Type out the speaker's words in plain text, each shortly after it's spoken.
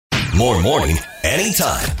more morning,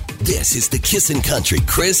 anytime. This is the Kissin' Country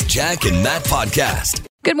Chris, Jack, and Matt podcast.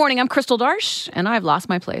 Good morning, I'm Crystal Darsh, and I've lost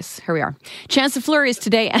my place. Here we are. Chance of flurries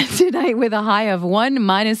today and tonight with a high of 1,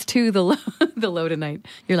 -2 the low tonight.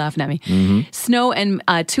 You're laughing at me. Snow and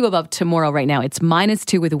 2 above tomorrow right now. It's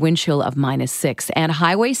 -2 with a wind chill of -6. And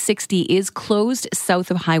Highway 60 is closed south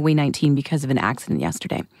of Highway 19 because of an accident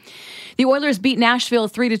yesterday. The Oilers beat Nashville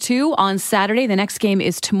 3-2 on Saturday. The next game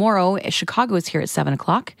is tomorrow. Chicago is here at 7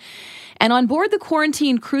 o'clock. And on board the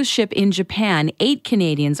quarantine cruise ship in Japan, 8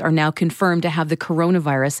 Canadians are now confirmed to have the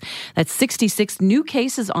coronavirus. That's 66 new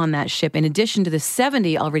cases on that ship, in addition to the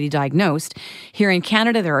 70 already diagnosed. Here in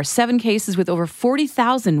Canada, there are 7 cases with over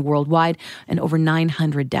 40,000 worldwide and over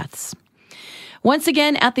 900 deaths. Once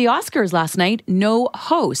again, at the Oscars last night, no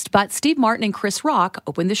host, but Steve Martin and Chris Rock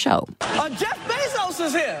opened the show. Jeff Bezos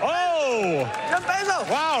is here. Oh! Jeff Bezos.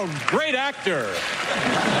 Wow, great actor.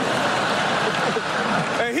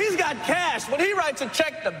 Hey, he's got cash. When he writes a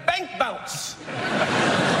check, the bank bounce.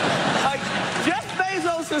 Jeff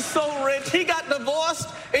Bezos is so rich, he got divorced,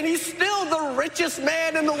 and he's still the richest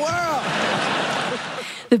man in the world.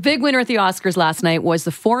 The big winner at the Oscars last night was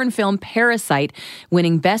the foreign film Parasite,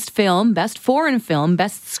 winning Best Film, Best Foreign Film,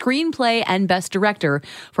 Best Screenplay, and Best Director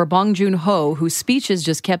for Bong Joon-ho, whose speeches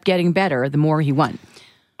just kept getting better the more he won.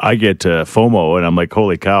 I get FOMO, and I'm like,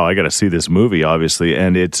 holy cow, I got to see this movie, obviously.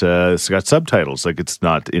 And it's got subtitles, like it's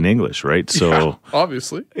not in English, right? So, yeah,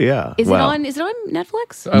 obviously. Yeah. Is it on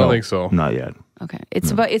Netflix? I don't think so. Not yet. Okay,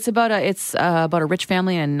 it's about a rich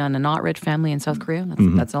family and a not rich family in South Korea.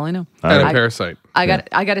 That's all I know. And a Parasite. I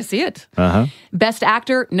got to see it. Best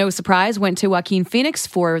actor, no surprise, went to Joaquin Phoenix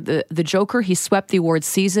for the Joker. He swept the awards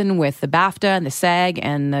season with the BAFTA and the SAG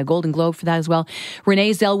and the Golden Globe for that as well. Renee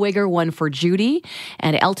Zellweger won for Judy,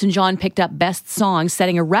 and Elton John picked up Best Song,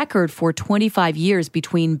 setting a record for 25 years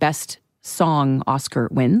between Best Song Oscar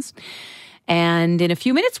wins. And in a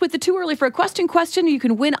few minutes, with the too early for a question, you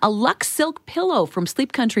can win a Lux Silk pillow from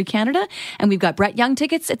Sleep Country Canada. And we've got Brett Young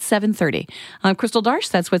tickets at 7:30. I'm Crystal Darsh.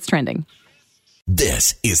 That's what's trending.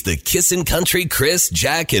 This is the Kissin' Country Chris,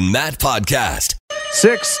 Jack, and Matt podcast.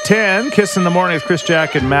 6:10, Kiss in the Morning with Chris,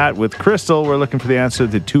 Jack, and Matt. With Crystal, we're looking for the answer to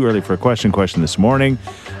the too early for a question this morning.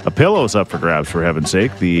 A pillow's up for grabs, for heaven's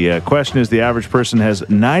sake. The question is, the average person has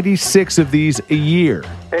 96 of these a year.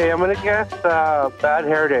 Hey, I'm going to guess bad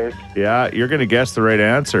hair days. Yeah, you're going to guess the right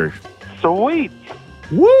answer. Sweet.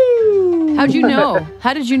 Woo! How'd you know?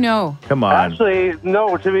 How did you know? Come on. Actually,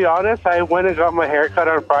 no, to be honest, I went and got my hair cut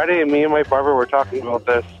on Friday, and me and my barber were talking about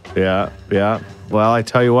this. Yeah. Well, I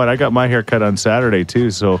tell you what, I got my hair cut on Saturday,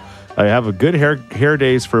 too, so I have a good hair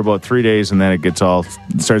days for about 3 days, and then it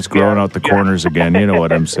starts growing out the corners again. You know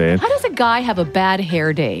what I'm saying? How does a guy have a bad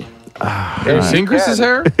hair day? Have you seen Chris's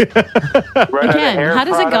hair? Again, how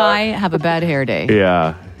does a guy have a bad hair day?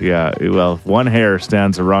 Yeah. Well, one hair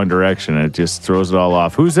stands the wrong direction, and it just throws it all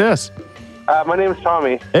off. Who's this? My name is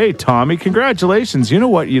Tommy. Hey, Tommy, congratulations. You know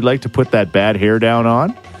what you'd like to put that bad hair down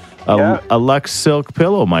on? A Lux Silk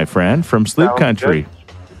pillow, my friend, from Sleep Sounds Country.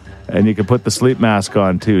 good. And you can put the sleep mask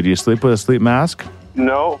on, too. Do you sleep with a sleep mask?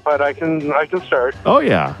 No, but I can start. Oh,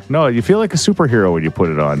 yeah. No, you feel like a superhero when you put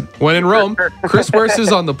it on. When in Rome, Chris wears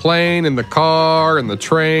his on the plane, in the car, in the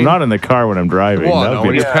train. Not in the car when I'm driving. Well, no,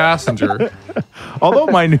 when you're passenger. Although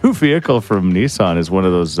my new vehicle from Nissan is one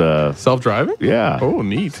of those... Self-driving? Yeah. Oh,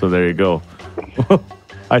 neat. So there you go.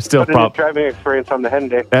 I still Put a new driving experience on the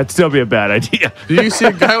Hyundai. That'd still be a bad idea. Do you see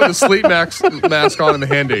a guy with a sleep mask on in the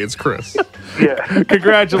Hyundai? It's Chris. Yeah.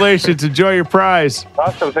 Congratulations. Enjoy your prize.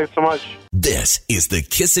 Awesome. Thanks so much. This is the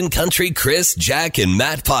Kissin' Country Chris, Jack, and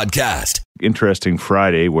Matt podcast. Interesting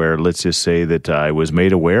Friday where let's just say that I was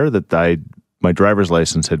made aware that my driver's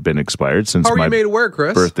license had been expired since How are my you made aware,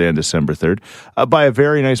 Chris? birthday on December 3rd by a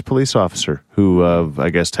very nice police officer who,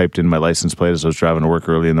 I guess, typed in my license plate as I was driving to work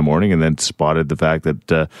early in the morning and then spotted the fact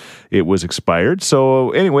that it was expired.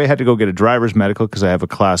 So anyway, I had to go get a driver's medical because I have a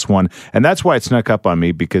Class 1. And that's why it snuck up on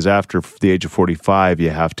me, because after the age of 45,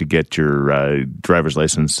 you have to get your driver's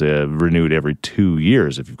license renewed every 2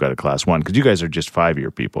 years if you've got a Class 1. Because you guys are just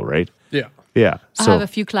 5-year people, right? Yeah. Yeah. I have a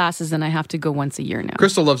few classes and I have to go once a year now.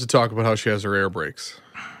 Crystal loves to talk about how she has her air brakes.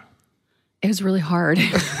 It was really hard.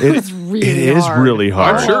 It was really It is hard. really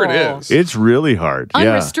hard. I'm sure it is. It's really hard. Yeah.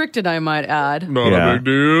 Unrestricted, I might add. Not Yeah. a big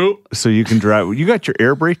deal. So you can drive. You got your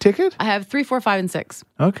air brake ticket? I have 3, 4, 5, and 6.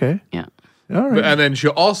 Okay. Yeah. All right. And then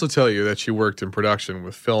she'll also tell you that she worked in production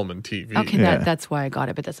with film and TV. Okay, Yeah. that's why I got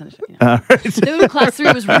it, but that's not. The class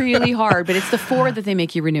 3 was really hard, but it's the 4 that they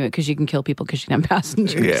make you renew it because you can kill people because you can have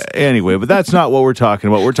passengers. Yeah, anyway, but that's not what we're talking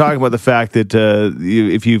about. We're talking about the fact that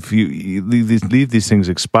if you leave these things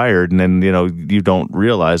expired and then, you don't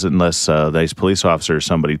realize it unless a nice police officer or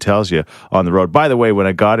somebody tells you on the road. By the way, when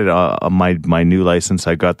I got it on my new license,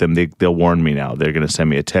 I got them, they'll warn me now. They're going to send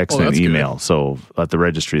me a text and an email. Good. So at the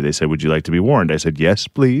registry, they said, would you like to be warned? I said, yes,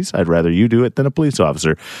 please. I'd rather you do it than a police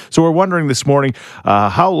officer. So we're wondering this morning,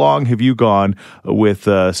 how long have you gone with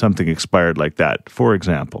something expired like that, for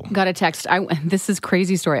example? Got a text. This is a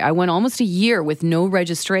crazy story. I went almost a year with no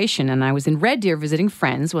registration, and I was in Red Deer visiting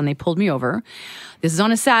friends when they pulled me over. This is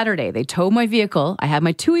on a Saturday. They towed my vehicle. I had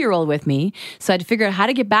my 2-year-old with me, so I had to figure out how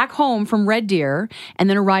to get back home from Red Deer and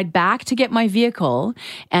then a ride back to get my vehicle.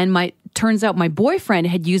 And turns out my boyfriend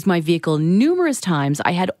had used my vehicle numerous times.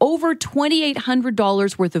 I had over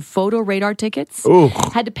 $2,800 worth of photo radar tickets. Ooh.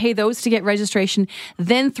 Had to pay those to get registration,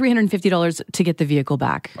 then $350 to get the vehicle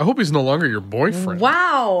back. I hope he's no longer your boyfriend.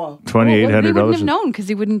 Wow. $2,800. He wouldn't have known because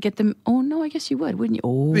he wouldn't get them. Oh, no, I guess you would, wouldn't you?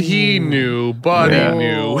 Oh. He knew, Buddy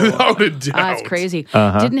knew, without a doubt. That's crazy.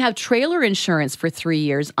 Didn't have trailer insurance for 3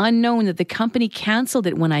 years. Unknown that the company canceled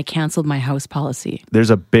it when I canceled my house policy. There's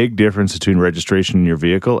a big difference between registration in your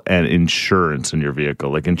vehicle and insurance in your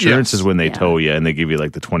vehicle. Like insurance is when they tow you and they give you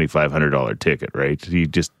like the $2,500 ticket, right? You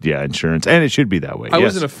just, insurance. And it should be that way. I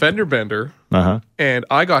was in a fender bender and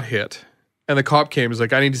I got hit and the cop came and was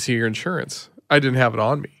like, I need to see your insurance. I didn't have it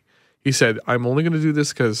on me. He said, I'm only going to do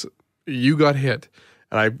this because you got hit.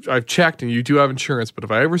 And I've checked and you do have insurance, but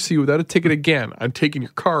if I ever see you without a ticket again, I'm taking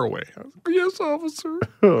your car away. I was like, yes, officer.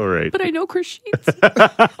 All right. But I know Chris Sheets.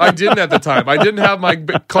 I didn't at the time. I didn't have my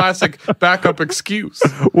classic backup excuse.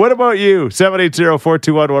 What about you?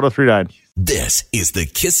 780-421-1039. This is the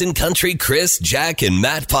Kissin' Country Chris, Jack, and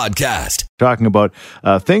Matt podcast. Talking about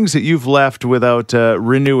things that you've left without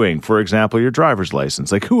renewing. For example, your driver's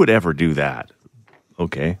license. Like, who would ever do that?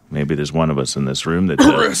 Okay, maybe there's one of us in this room that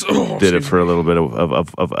did it for a little bit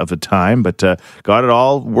of a time, but got it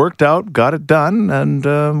all worked out, got it done, and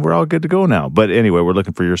we're all good to go now. But anyway, we're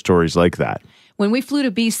looking for your stories like that. When we flew to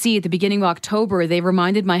BC at the beginning of October, they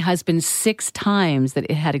reminded my husband 6 times that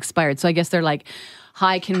it had expired. So I guess they're like,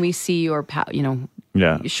 hi, can we see your,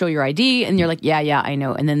 show your ID? And you're like, yeah, I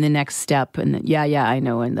know. And then the next step, and then, yeah, I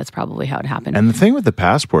know. And that's probably how it happened. And the thing with the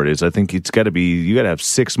passport is, I think you got to have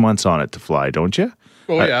 6 months on it to fly, don't you?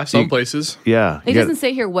 Oh, yeah, some places. Yeah. It doesn't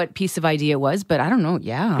say here what piece of ID it was, but I don't know.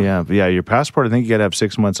 Yeah. Yeah, your passport, I think you got to have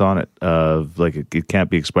 6 months on it. It can't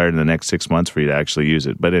be expired in the next 6 months for you to actually use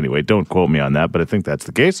it. But anyway, don't quote me on that, but I think that's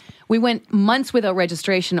the case. We went months without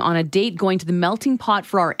registration on a date going to the Melting Pot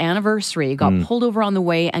for our anniversary, got pulled over on the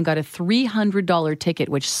way and got a $300 ticket,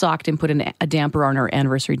 which sucked and put a damper on our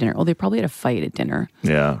anniversary dinner. Oh, they probably had a fight at dinner.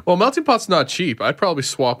 Yeah. Well, Melting Pot's not cheap. I'd probably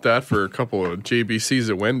swap that for a couple of JBCs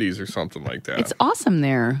at Wendy's or something like that. It's awesome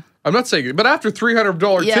there. I'm not saying, but after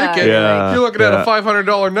 $300 ticket, Yeah. you're looking at a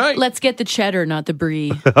 $500 night. Let's get the cheddar, not the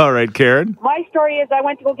brie. All right, Karen. My story is I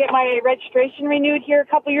went to go get my registration renewed here a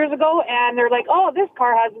couple years ago, and they're like, oh, this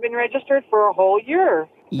car hasn't been registered for a whole year.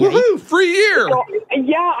 Woohoo! Free year! So,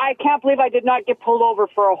 yeah, I can't believe I did not get pulled over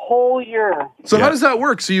for a whole year. So how does that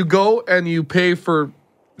work? So you go and you pay for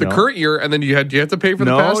the current year, and then do you have to pay for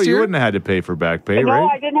the past year? No, you wouldn't have had to pay for back pay, No, right?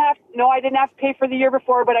 I didn't have to pay for the year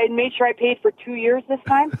before, but I made sure I paid for 2 years this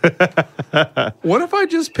time. What if I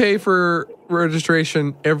just pay for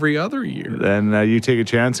registration every other year? Then you take a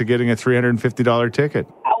chance of getting a $350 ticket.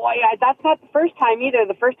 Oh, yeah, that's not the first time either.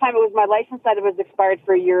 The first time it was my license that it was expired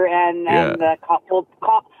for a year, and the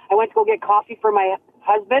I went to go get coffee for my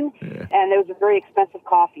husband, and it was a very expensive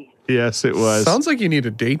coffee. Yes, it was. Sounds like you need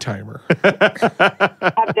a day timer.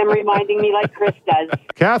 Have them reminding me like Chris does.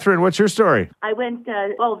 Catherine, what's your story? I went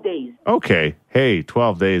 12 days. Okay. Hey,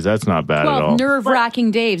 12 days. That's not bad at all. 12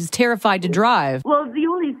 nerve-wracking days, terrified to drive. Well, the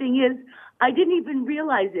only thing is, I didn't even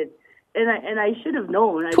realize it, and I should have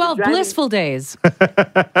known. 12 blissful days. We're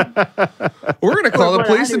going to call the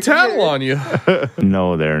police and tattle on you.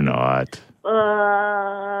 No, they're not.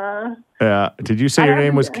 Did you say your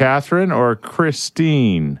name was Catherine or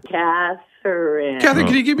Christine? Catherine. Catherine,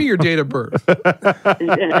 can you give me your date of birth?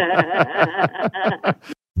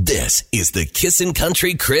 This is the Kissin'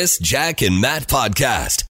 Country Chris, Jack, and Matt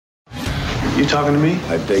podcast. You talking to me?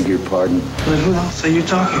 I beg your pardon. Well, who else are you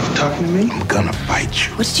talking? You talking to me? I'm gonna bite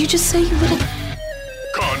you. What did you just say, you little...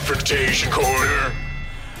 Confrontation Corner.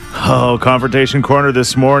 Oh, Confrontation Corner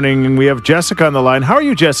this morning. We have Jessica on the line. How are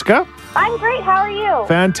you, Jessica? I'm great. How are you?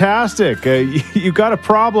 Fantastic. You got a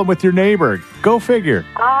problem with your neighbor. Go figure.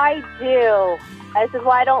 I do. This is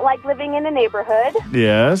why I don't like living in a neighborhood.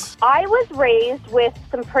 Yes. I was raised with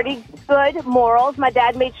some pretty good morals. My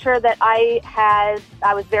dad made sure that I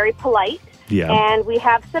was very polite. Yeah. And we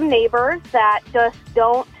have some neighbors that just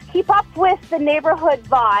don't keep up with the neighborhood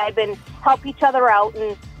vibe and help each other out.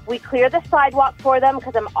 And we clear the sidewalk for them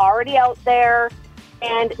because I'm already out there.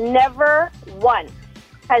 And never once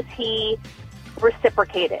has he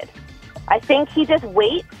reciprocated. I think he just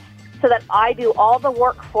waits so that I do all the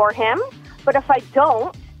work for him. But if I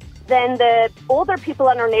don't, then the older people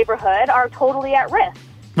in our neighborhood are totally at risk.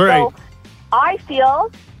 Right. So I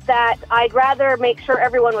feel that I'd rather make sure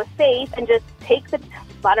everyone was safe and just take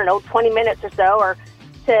 20 minutes or so, or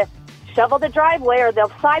to shovel the driveway or the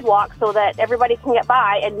sidewalk so that everybody can get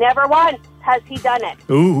by. And never once has he done it.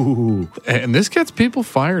 Ooh. And this gets people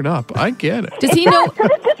fired up. I get it. Does he know? Because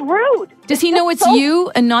it's just rude. Does he know it's you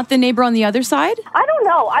and not the neighbor on the other side? I don't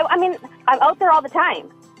know. I mean, I'm out there all the time.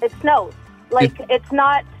 It snows. It's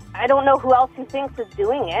not, I don't know who else he thinks is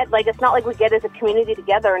doing it. Like, it's not like we get as a community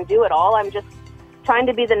together and do it all. I'm just trying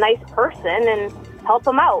to be the nice person and help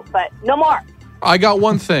him out, but no more. I got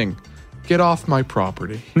one thing. Get off my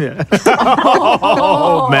property. Yeah.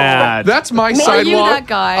 Oh, Matt. That's my Maybe sidewalk. you, that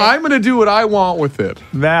guy. I'm going to do what I want with it.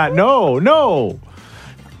 Matt, no.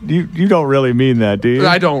 You don't really mean that, do you?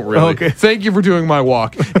 I don't really. Okay. Thank you for doing my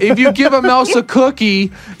walk. If you give a mouse a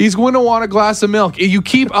cookie, he's going to want a glass of milk. If you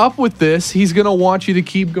keep up with this, he's going to want you to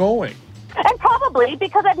keep going. And probably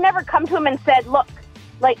because I've never come to him and said, look,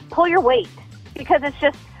 like, pull your weight. Because it's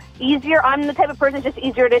just easier. I'm the type of person just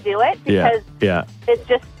easier to do it. Because it's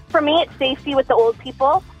just, for me, it's safety with the old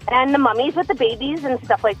people and the mummies with the babies and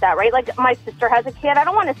stuff like that, right? Like, my sister has a kid. I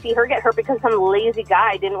don't want to see her get hurt because some lazy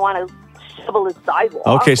guy didn't want to shovel his sidewalk.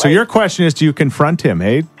 Okay, so your question is, do you confront him,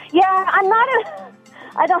 hey? Yeah, I'm not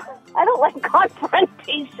I don't like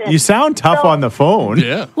confrontation. You sound tough on the phone.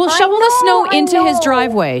 Yeah. Well, shovel the snow into his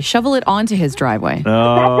driveway. Shovel it onto his driveway. That's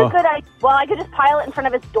a good idea. Well, I could just pile it in front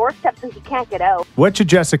of his doorstep since he can't get out. What should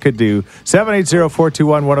Jessica do?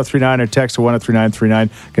 780-421-1039 or text to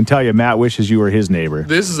 103939. Can tell you Matt wishes you were his neighbor.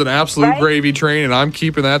 This is an absolute gravy train, and I'm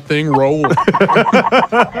keeping that thing rolling.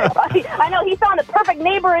 I know, he found the perfect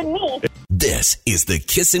neighbor in me. This is the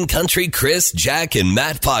Kissin' Country Chris, Jack, and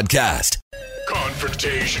Matt podcast.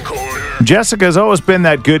 Confrontation Corner. Jessica's always been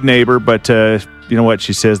that good neighbor, but you know what?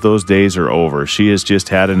 She says those days are over. She has just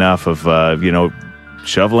had enough of,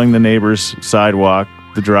 shoveling the neighbor's sidewalk,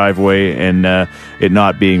 the driveway, and it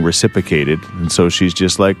not being reciprocated. And so she's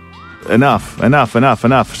just like, enough.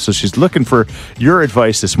 So she's looking for your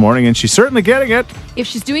advice this morning, and she's certainly getting it. If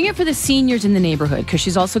she's doing it for the seniors in the neighborhood, because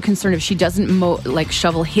she's also concerned if she doesn't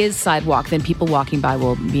shovel his sidewalk, then people walking by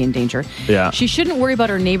will be in danger. Yeah. She shouldn't worry about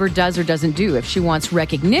her neighbor does or doesn't do. If she wants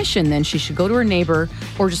recognition, then she should go to her neighbor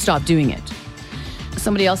or just stop doing it.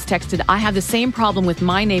 Somebody else texted, I have the same problem with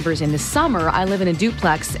my neighbors in the summer. I live in a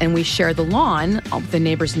duplex and we share the lawn of the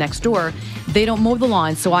neighbors next door. They don't mow the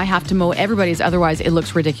lawn, so I have to mow everybody's. Otherwise, it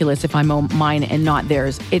looks ridiculous if I mow mine and not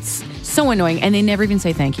theirs. It's so annoying, and they never even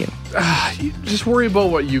say thank you. Just worry about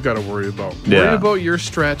what you got to worry about. Yeah. Worry about your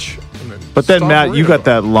stretch. But then, Matt, you got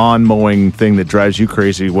that lawn mowing thing that drives you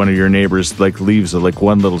crazy. One of your neighbors leaves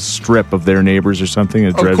one little strip of their neighbors or something.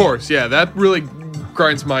 Of course, yeah, that really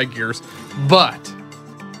grinds my gears. But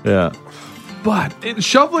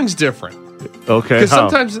shoveling's different. Okay, because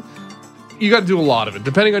sometimes you got to do a lot of it,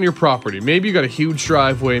 depending on your property. Maybe you got a huge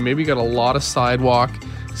driveway. Maybe you got a lot of sidewalk.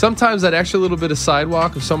 Sometimes that extra little bit of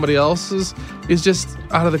sidewalk of somebody else's is just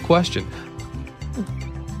out of the question.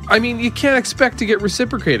 I mean, you can't expect to get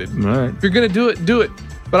reciprocated. Right. If you're going to do it.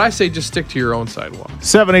 But I say just stick to your own sidewalk.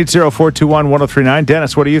 780-421-1039.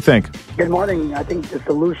 Dennis, what do you think? Good morning. I think the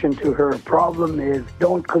solution to her problem is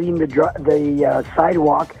don't clean the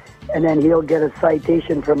sidewalk, and then he'll get a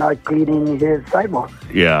citation for not cleaning his sidewalk.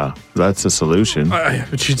 Yeah, that's the solution.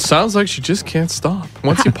 But she sounds like she just can't stop.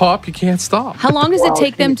 Once you pop, you can't stop. How long does it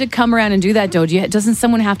take them to come around and do that, Doji? Doesn't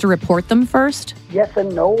someone have to report them first? Yes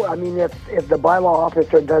and no. I mean, if the bylaw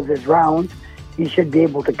officer does his rounds, he should be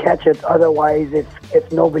able to catch it. Otherwise, if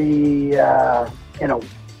nobody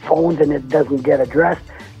phones and it doesn't get addressed,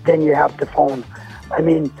 then you have to phone. I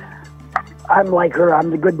mean, I'm like her. I'm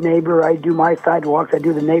the good neighbor. I do my sidewalks. I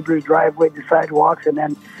do the neighbor's driveway, the sidewalks, and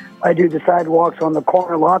then I do the sidewalks on the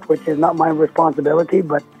corner lot, which is not my responsibility,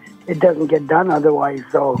 but it doesn't get done otherwise.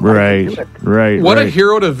 So right. What a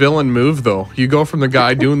hero to villain move, though. You go from the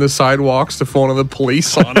guy doing the sidewalks to phoning the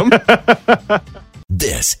police on him.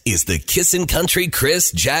 This is the Kissin' Country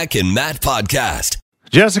Chris, Jack, and Matt podcast.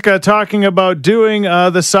 Jessica talking about doing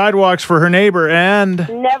the sidewalks for her neighbor, and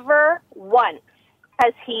never once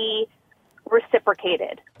has he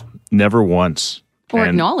reciprocated. Never once. Or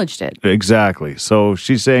acknowledged it. Exactly. So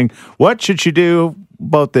she's saying, what should she do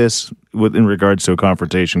about this in regards to a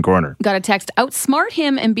confrontation corner? Got a text, outsmart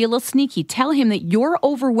him and be a little sneaky. Tell him that you're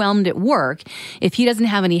overwhelmed at work. If he doesn't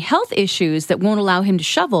have any health issues that won't allow him to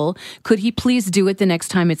shovel, could he please do it the next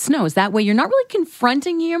time it snows? That way you're not really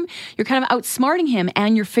confronting him. You're kind of outsmarting him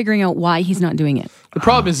and you're figuring out why he's not doing it. The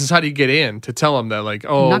problem is how do you get in to tell him that, like,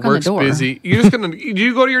 oh, Knock on the work's door. busy? You're just gonna, do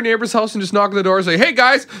you go to your neighbor's house and just knock on the door and say, hey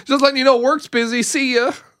guys, just letting you know work's busy, see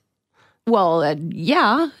ya? Well,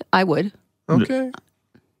 yeah, I would. Okay.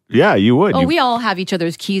 Yeah, you would. Oh, we all have each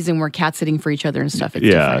other's keys and we're cat sitting for each other and stuff. It's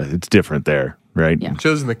yeah, different. it's different there, right? Yeah.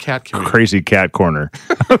 Chosen the cat community. Crazy cat corner.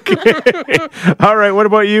 Okay. All right, what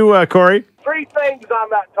about you, Corey? 3 things on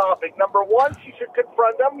that topic. Number 1, she should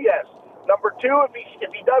confront him, yes. Number 2,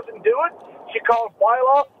 if he doesn't do it, she calls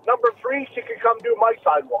bylaw. Number 3, she can come do my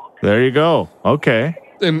sidewalk. There you go. Okay.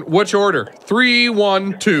 In which order? 3,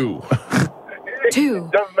 1, 2. 2.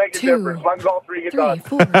 Doesn't make a difference. As long as all 3 get done.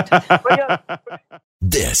 4. But yeah,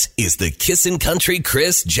 This is the Kissin' Country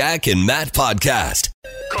Chris, Jack, and Matt podcast.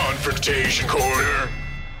 Confrontation Corner.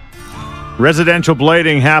 Residential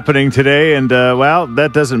blading happening today, and, well,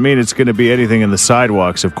 that doesn't mean it's going to be anything in the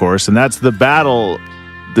sidewalks, of course, and that's the battle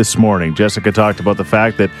this morning. Jessica talked about the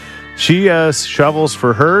fact that she shovels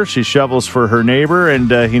for her, she shovels for her neighbor, and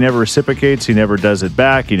he never reciprocates, he never does it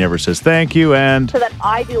back, he never says thank you, and... So that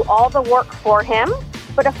I do all the work for him,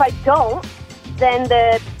 but if I don't, then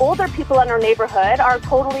the older people in our neighborhood are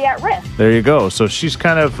totally at risk. There you go. So she's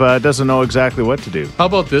kind of doesn't know exactly what to do. How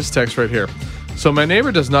about this text right here? So my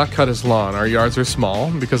neighbor does not cut his lawn. Our yards are small.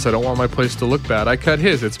 Because I don't want my place to look bad, I cut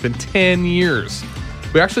his. It's been 10 years.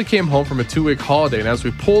 We actually came home from a 2-week holiday, and as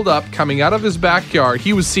we pulled up, coming out of his backyard,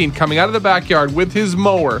 he was seen coming out of the backyard with his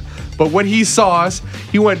mower. But when he saw us,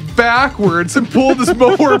 he went backwards and pulled his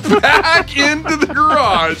mower back into the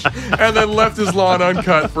garage and then left his lawn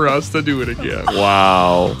uncut for us to do it again.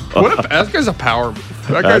 Wow. That guy's a power move.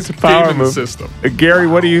 That guy's a power game in the move. system. Gary,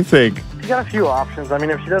 what do you think? She's got a few options. I mean,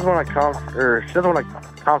 if she doesn't want a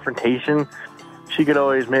confrontation, she could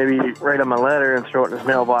always maybe write him a letter and throw it in his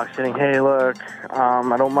mailbox saying, hey, look,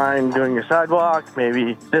 I don't mind doing your sidewalk,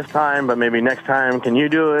 maybe this time, but maybe next time can you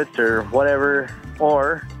do it or whatever.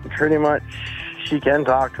 Or pretty much she can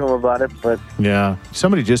talk to him about it, but... Yeah.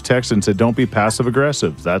 Somebody just texted and said, don't be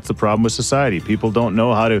passive-aggressive. That's the problem with society. People don't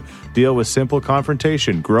know how to deal with simple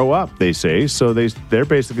confrontation. Grow up, they say. So they're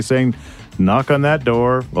basically saying, knock on that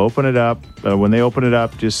door, open it up. When they open it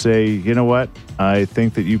up, just say, you know what? I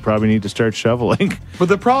think that you probably need to start shoveling. But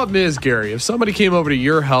the problem is, Gary, if somebody came over to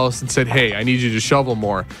your house and said, hey, I need you to shovel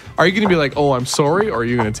more, are you going to be like, oh, I'm sorry, or are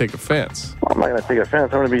you going to take offense? I'm not going to take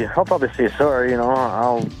offense. I'll probably say sorry,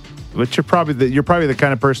 But you're probably the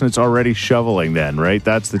kind of person that's already shoveling then, right?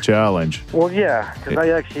 That's the challenge. Well, yeah, because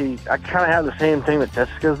I kind of have the same thing that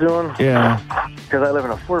Jessica's doing. Yeah. Because I live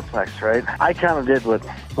in a fourplex, right? I kind of did what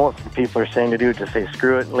most of the people are saying to do, just say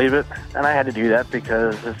screw it and leave it. And I had to do that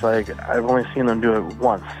because it's like I've only seen them do it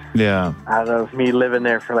once. Yeah. Out of me living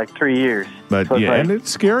there for like 3 years. But so yeah, and it's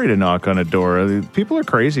scary to knock on a door. People are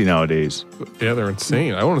crazy nowadays. Yeah, they're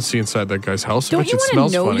insane. I want to see inside that guy's house. Don't you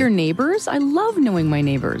want to know funny. your neighbors? I love knowing my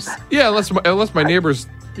neighbors. Yeah, unless my neighbor's,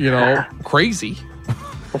 crazy.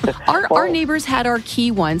 Our neighbors had our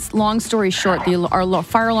key once. Long story short, our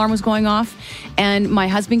fire alarm was going off, and my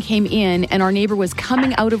husband came in, and our neighbor was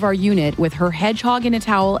coming out of our unit with her hedgehog in a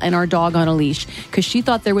towel and our dog on a leash because she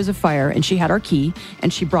thought there was a fire, and she had our key,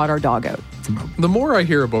 and she brought our dog out. The more I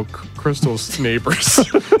hear about Crystal's neighbors,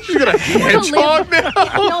 she's got a hedgehog now.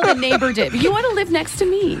 No, the neighbor did. But you want to live next to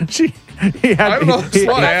me. He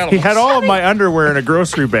had all of my underwear in a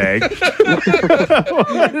grocery bag.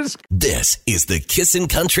 This is the Kissin'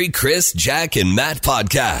 Country Chris, Jack, and Matt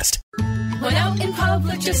podcast. When out in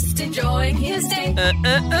public just enjoying his day.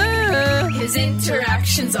 His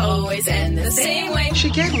interactions always end the same way. She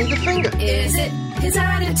gave me the finger. Is it his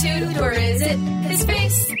attitude or is it his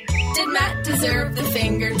face? Did Matt deserve the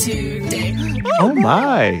finger today? Oh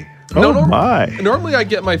my. Normally I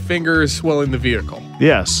get my fingers in the vehicle.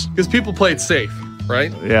 Yes. Because people play it safe,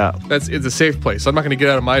 right? Yeah. It's a safe place. I'm not going to get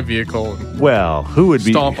out of my vehicle and who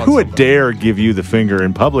would dare give you the finger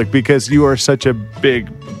in public because you are such a big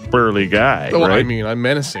burly guy, right? I mean, I'm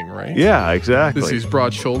menacing, right? Yeah, exactly. These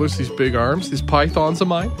broad shoulders, these big arms, these pythons of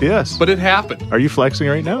mine. Yes. But it happened. Are you flexing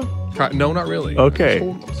right now? No, not really. Okay.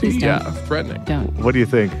 Threatening. What do you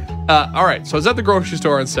think? All right, so I was at the grocery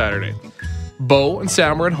store on Saturday. Bo and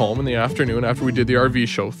Sam were at home in the afternoon after we did the RV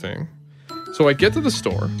show thing. So I get to the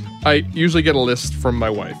store. I usually get a list from my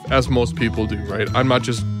wife, as most people do, right? I'm not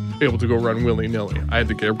just able to go run willy-nilly. I had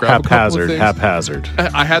to grab a couple of things. Haphazard.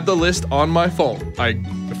 I had the list on my phone. I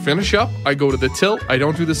finish up, I go to the till. I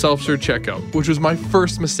don't do the self-serve checkout, which was my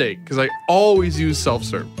first mistake because I always use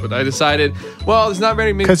self-serve. But I decided, well, there's not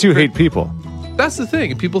very many. Because you hate people. That's the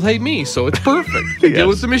thing. People hate me, so it's perfect. I deal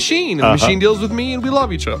with the machine, and the machine deals with me, and we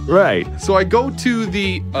love each other. Right. So I go to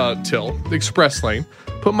the till, the express lane,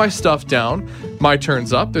 put my stuff down. My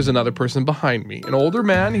turn's up. There's another person behind me. An older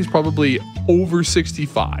man. He's probably over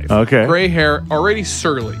 65. Okay. Gray hair, already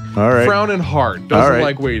surly. All right. Frowning hard. Doesn't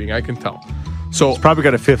like waiting. I can tell. So He's probably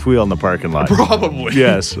got a fifth wheel in the parking lot. Probably.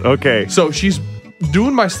 Yes. Okay. So she's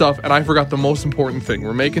doing my stuff, and I forgot the most important thing.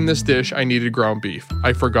 We're making this dish. I needed ground beef.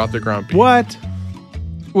 I forgot the ground beef. What?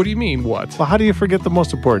 What do you mean, what? Well, how do you forget the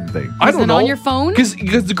most important thing? I don't know. on your phone? Because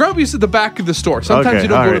the ground beef's at the back of the store. Sometimes you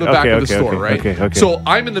don't go to the back of the store, right? Okay. So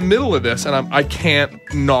I'm in the middle of this, and I can't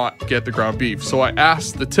not get the ground beef. So I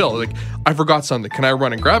asked the till, like, I forgot something. Can I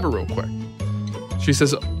run and grab it real quick? She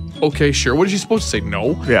says, okay, sure. What is she supposed to say?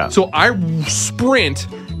 No. Yeah. So I sprint,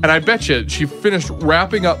 and I bet you she finished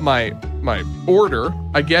wrapping up my order.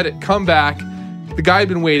 I get it. Come back. The guy had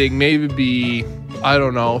been waiting maybe, I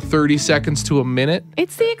don't know, 30 seconds to a minute.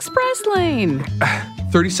 It's the express lane.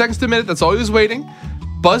 30 seconds to a minute. That's all he was waiting.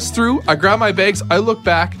 Buzz through. I grab my bags. I look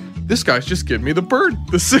back. This guy's just giving me the bird.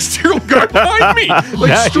 The 60-year-old guy behind me. Like,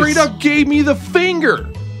 Nice. straight up gave me the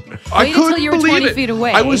finger. I Wait until couldn't you were believe 20 it. feet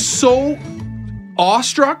away. I was so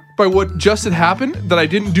awestruck by what just had happened that I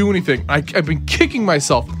didn't do anything. I've been kicking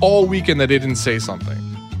myself all weekend that I didn't say something.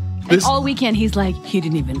 And all weekend, he's like, he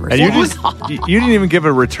didn't even And respond. you didn't even give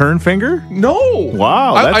a return finger? No.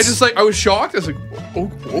 Wow. I that's- just I was shocked. I was like, oh,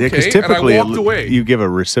 okay. Yeah, because typically and I walked away. you give a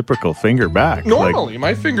reciprocal finger back. Normally,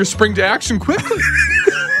 my fingers spring to action quickly.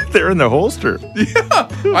 Like, they're in the holster. Yeah,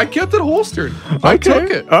 I kept it holstered. I took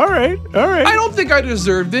it. All right. I don't think I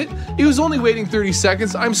deserved it. He was only waiting 30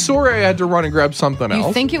 seconds. I'm sorry I had to run and grab something else.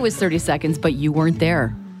 You think it was 30 seconds, but you weren't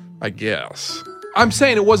there. I guess. I'm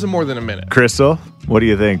saying it wasn't more than a minute. Crystal, what do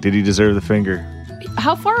you think? Did he deserve the finger?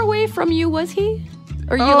 How far away from you was he?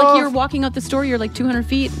 Or you like you were walking out the store, you're like 200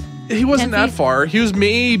 feet? He wasn't 10 that feet? far. He was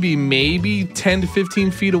maybe 10 to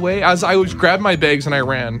 15 feet away. As I was grabbed my bags and I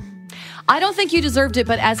ran. I don't think you deserved it,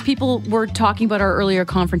 but as people were talking about our earlier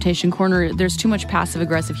confrontation corner, there's too much passive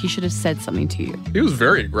aggressive. He should have said something to you. He was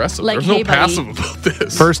very aggressive. Like, There's no hey, buddy. passive about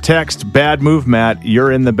this. First text, bad move, Matt.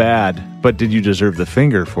 You're in the bad. But did you deserve the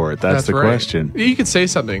finger for it? That's the right. question. He could say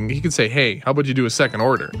something. He could say, hey, how about you do a second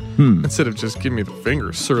order? Instead of just giving me the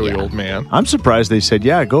finger, surly old man. I'm surprised they said,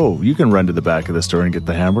 yeah, go. You can run to the back of the store and get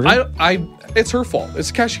the hamburger. It's her fault. It's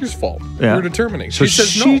the cashier's fault. Yeah. You're determining. So she says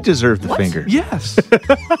she no. deserved the finger. Yes.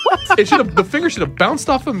 The finger should have bounced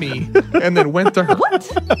off of me and then went to her. What?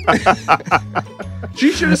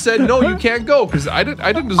 She should have said, no, you can't go, because I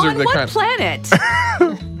didn't deserve that kind of... planet?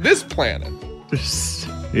 This planet.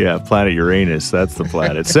 Yeah, planet Uranus. That's the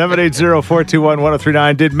planet.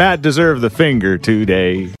 780-421-1039. Did Matt deserve the finger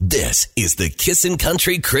today? This is the Kissin'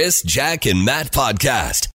 Country Chris, Jack, and Matt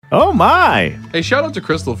podcast. Oh, my. Hey, shout out to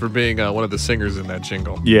Crystal for being one of the singers in that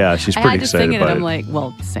jingle. Yeah, she's I pretty had to excited sing it, and about I'm it. like,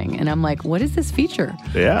 well, sing. And I'm like, what is this feature?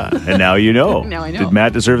 Yeah, and now you know. Now I know. Did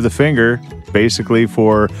Matt deserve the finger? Basically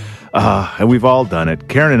for, and we've all done it.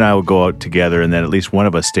 Karen and I will go out together, and then at least one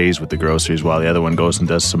of us stays with the groceries while the other one goes and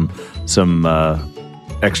does some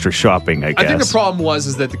extra shopping, I guess. I think the problem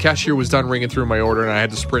is that the cashier was done ringing through my order, and I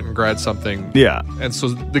had to sprint and grab something. Yeah. And so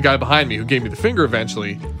the guy behind me who gave me the finger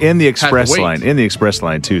eventually In the had to express wait. line. In the express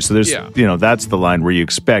line, too. So there's, that's the line where you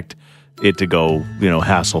expect it to go,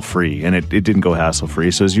 hassle-free. And it didn't go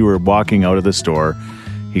hassle-free. So as you were walking out of the store,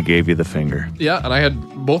 he gave you the finger. Yeah, and I had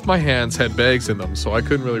both my hands had bags in them, so I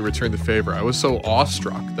couldn't really return the favor. I was so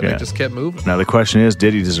awestruck that I just kept moving. Now the question is,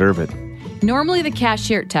 did he deserve it? Normally the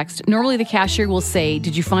cashier will say,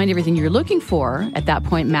 did you find everything you're looking for? At that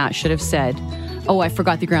point, Matt should have said, oh, I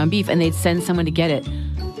forgot the ground beef, and they'd send someone to get it.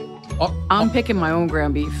 I'm picking my own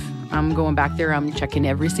ground beef. I'm going back there. I'm checking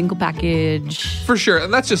every single package. For sure,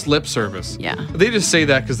 and that's just lip service. Yeah. They just say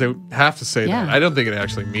that because they have to say Yeah. that. I don't think it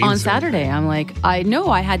actually means On it. Saturday, I'm like, I know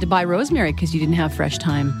I had to buy rosemary because you didn't have fresh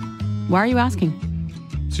thyme. Why are you asking?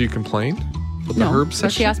 So you complained? With No, the herb but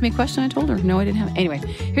section? she asked me a question. I told her. No, I didn't have. Anyway,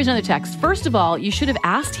 here's another text. First of all, you should have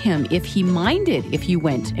asked him if he minded if you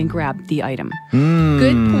went and grabbed the item.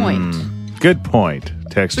 Good point. Good point,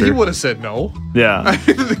 texter. He would have said no. Yeah.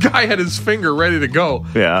 The guy had his finger ready to go.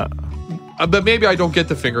 Yeah. But maybe I don't get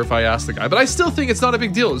the finger if I ask the guy. But I still think it's not a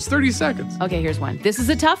big deal. It's 30 seconds. Okay, here's one. This is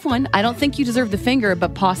a tough one. I don't think you deserve the finger,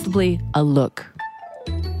 but possibly a look.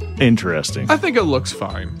 Interesting. I think it looks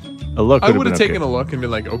fine. A look I would would have have been taken okay. a look and been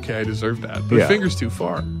like, okay, I deserve that. But Yeah. the finger's too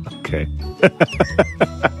far. Okay.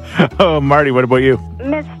 Oh, Marty, what about you?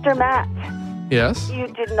 Mr. Matt, Yes? you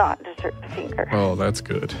did not deserve the finger. Oh, that's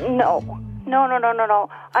good. No. No.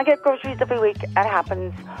 I get groceries every week. It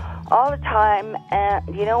happens all the time.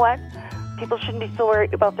 And you know what? People shouldn't be so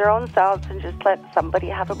worried about their own selves and just let somebody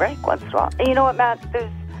have a break once in a while. And you know what, Matt?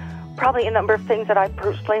 There's probably a number of things that I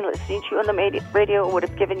personally, listening to you on the radio, would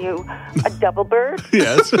have given you a double bird.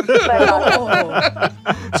 Yes. So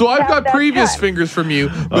I've got previous fingers from you,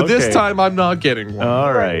 but this time I'm not getting one.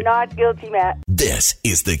 All right. You're not guilty, Matt. This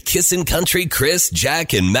is the Kissin' Country Chris,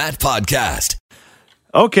 Jack, and Matt podcast.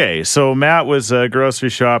 Okay, so Matt was grocery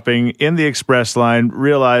shopping in the express line,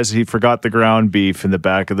 realized he forgot the ground beef in the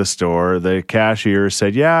back of the store. The cashier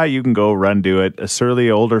said, yeah, you can go run do it. A surly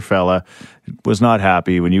older fella was not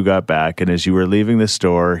happy when you got back, and as you were leaving the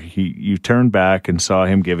store, you turned back and saw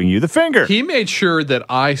him giving you the finger. He made sure that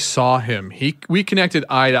I saw him. We connected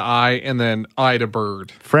eye to eye and then eye to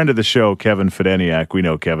bird. Friend of the show, Kevin Fedeniak. We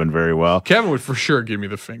know Kevin very well. Kevin would for sure give me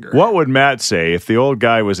the finger. What would Matt say if the old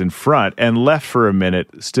guy was in front and left for a minute?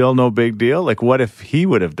 Still no big deal? Like, what if he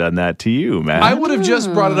would have done that to you, Matt? I would have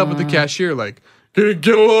just brought it up with the cashier, like, get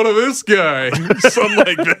a load of this guy. Something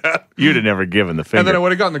like that. You'd have never given the finger. And then I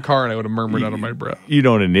would have gotten in the car and I would have murmured out of my breath. You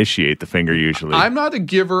don't initiate the finger usually. I'm not a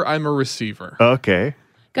giver, I'm a receiver. Okay.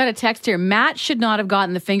 Got a text here. Matt should not have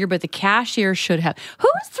gotten the finger, but the cashier should have.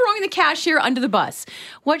 Who's throwing the cashier under the bus?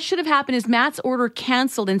 What should have happened is Matt's order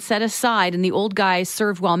canceled and set aside, and the old guy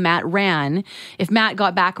served while Matt ran. If Matt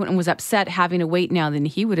got back and was upset having to wait now, then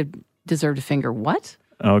he would have deserved a finger. What?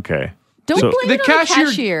 Okay. Don't blame it on the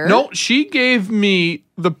cashier. No, she gave me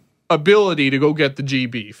the ability to go get the G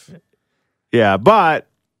beef. Yeah, but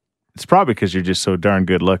it's probably because you're just so darn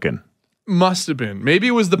good looking. Must have been. Maybe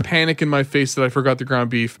it was the panic in my face that I forgot the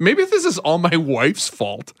ground beef. Maybe this is all my wife's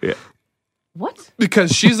fault. Yeah. What?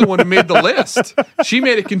 Because she's the one who made the list. She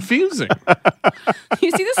made it confusing.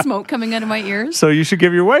 You see the smoke coming out of my ears? So you should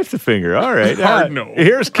give your wife the finger. All right. Hard no.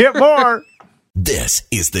 Here's Kip Moore. This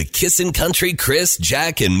is the Kissin' Country Chris,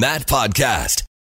 Jack, and Matt podcast.